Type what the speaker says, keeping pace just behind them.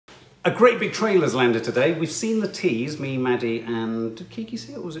A great big trailer's landed today. We've seen the tease, me, Maddie, and did Kiki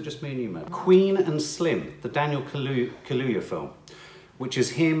see it, or was it just me and you, Matt? Queen and Slim, the Daniel Kaluuya film, which is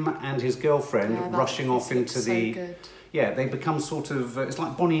him and his girlfriend rushing off into the... Good. Yeah, they become sort of, it's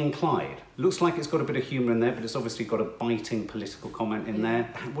like Bonnie and Clyde. Looks like it's got a bit of humour in there, but it's obviously got a biting political comment in there.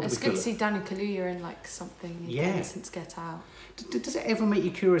 It's good to see Daniel Kaluuya in like something again since Get Out. Does it ever make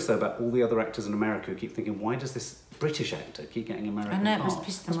you curious though about all the other actors in America who keep thinking, why does this British actor keep getting American I know, parts? it must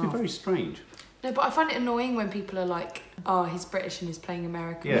piss them off. Must be very strange. No, but I find it annoying when people are like, oh, he's British and he's playing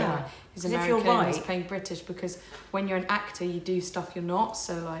American. Yeah. He's American and he's playing British, because when you're an actor, you do stuff you're not,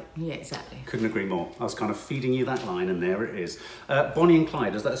 so like... Yeah, exactly. Couldn't agree more. I was kind of feeding you that line, and there it is. Bonnie and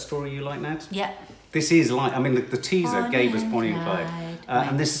Clyde, is that a story you like, Nat? Yeah. This is like, I mean, the teaser gave us Bonnie and Clyde.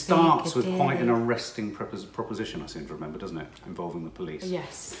 And this starts with quite an arresting proposition, I seem to remember, doesn't it? Involving the police.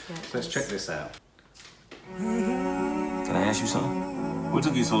 Yes. Yeah, so let's check this out. Can I ask you something? What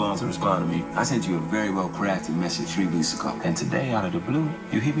took you so long to respond to me? I sent you a very well-crafted message 3 weeks ago. And today, out of the blue,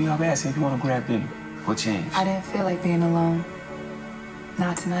 you hit me up asking if you want to grab dinner. What changed? I didn't feel like being alone.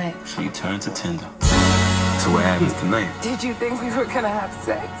 Not tonight. So you turned to Tinder. So what happens tonight? Did you think we were gonna have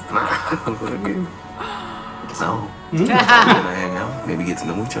sex? No. We're gonna hang out, maybe get to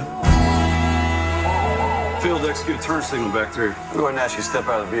know each other. Failed to execute a turn signal back there. Go ahead and ask you to step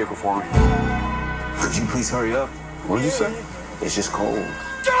out of the vehicle for me. Could you please hurry up? What did you say? It's just cold.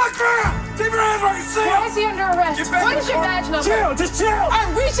 Get on the ground! Keep your hands where I can see them! Why is he under arrest? What is your badge number? Chill, just chill!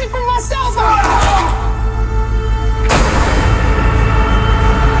 I'm reaching for my cell phone!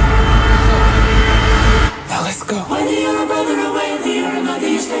 Now let's go.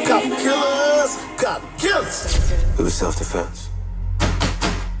 Cop killers! Cop killers! It was self-defense.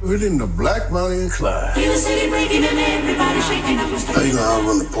 We're in the Black Bonnie and Clyde. How you gonna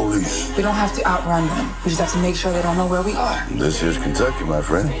outrun the police? We don't have to outrun them. We just have to make sure they don't know where we are. This here's Kentucky, my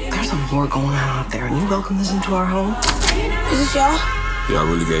friend. There's a war going on out there, and you welcome this into our home? Is this y'all? Y'all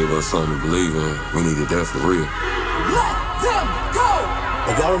really gave us something to believe in. We needed that for real. Let them go!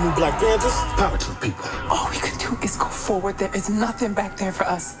 They got any Black Panthers? Power to the people. All we can do is go forward. There is nothing back there for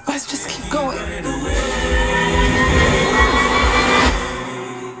us. Let's just keep going.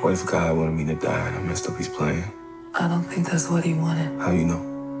 What if God wanted me to die and I messed up his plan? I don't think that's what he wanted. How you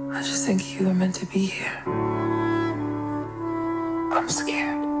know? I just think you were meant to be here. I'm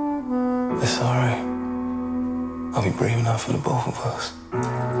scared. It's all right. I'll be brave enough for the both of us.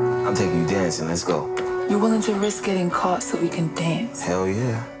 I'm taking you dancing. Let's go. You're willing to risk getting caught so we can dance? Hell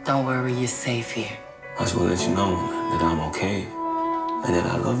yeah. Don't worry, you're safe here. I just want to let you know that I'm okay and that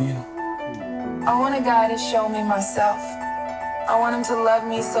I love you. I want a guy to show me myself. I want him to love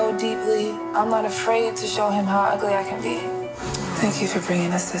me so deeply. I'm not afraid to show him how ugly I can be. Thank you for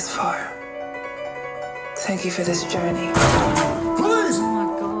bringing us this far. Thank you for this journey. Police! Oh my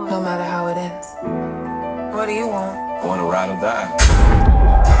God. No matter how it ends. What do you want? I want to ride or die.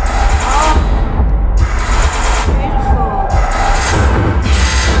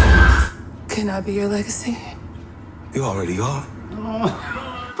 Beautiful. Can I be your legacy? You already are.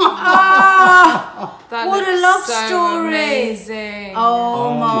 What a love story! Amazing.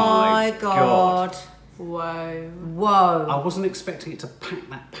 Oh my God. Whoa. Whoa. I wasn't expecting it to pack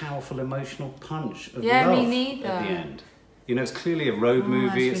that powerful emotional punch of Yeah, love me neither. at the end. You know, it's clearly a road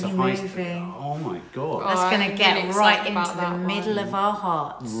movie. It's really a heist. moving. Oh my God. That's going to get really right excited into the middle of our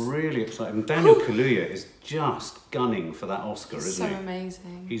hearts. Really exciting. And Daniel Kaluuya is just gunning for that Oscar, isn't he? So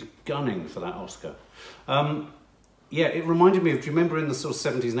amazing. He's gunning for that Oscar. Yeah, it reminded me of, do you remember in the sort of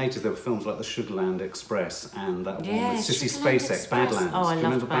 70s and 80s there were films like The Sugarland Express and that one with Sissy Spacek, Badlands. Oh, I do you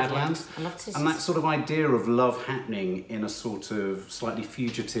remember Badlands? I loved Sissy. And that sort of idea of love happening in a sort of slightly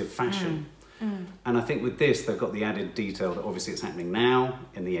fugitive fashion. And I think with this, they've got the added detail that obviously it's happening now,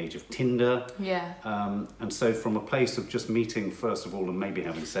 in the age of Tinder. Yeah. And so from a place of just meeting, first of all, and maybe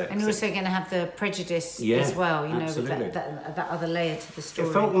having sex. And also going to have the prejudice as well, you know, with that other layer to the story.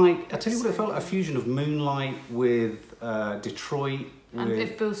 It felt like, I tell you what, it felt like a fusion of Moonlight with Detroit. And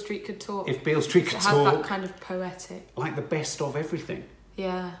If Beale Street Could Talk. If Beale Street Could Have Talk. that kind of poetic. Like the best of everything.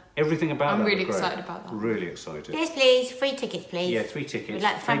 Yeah. Everything about that. I'm really was great. excited about that. Really excited. Yes, please. 3 tickets, please. Yeah, 3 tickets. We'd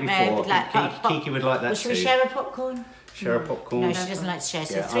like the front maybe row. 4. We'd like Kiki would like that well, too. should we share a popcorn? Share a popcorn? No, she doesn't like to share.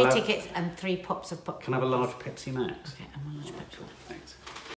 So Yeah, 3 I'll have- tickets and 3 pops of popcorn. Can I have a large Pepsi Max? Okay, I'm a large Pepsi. Thanks.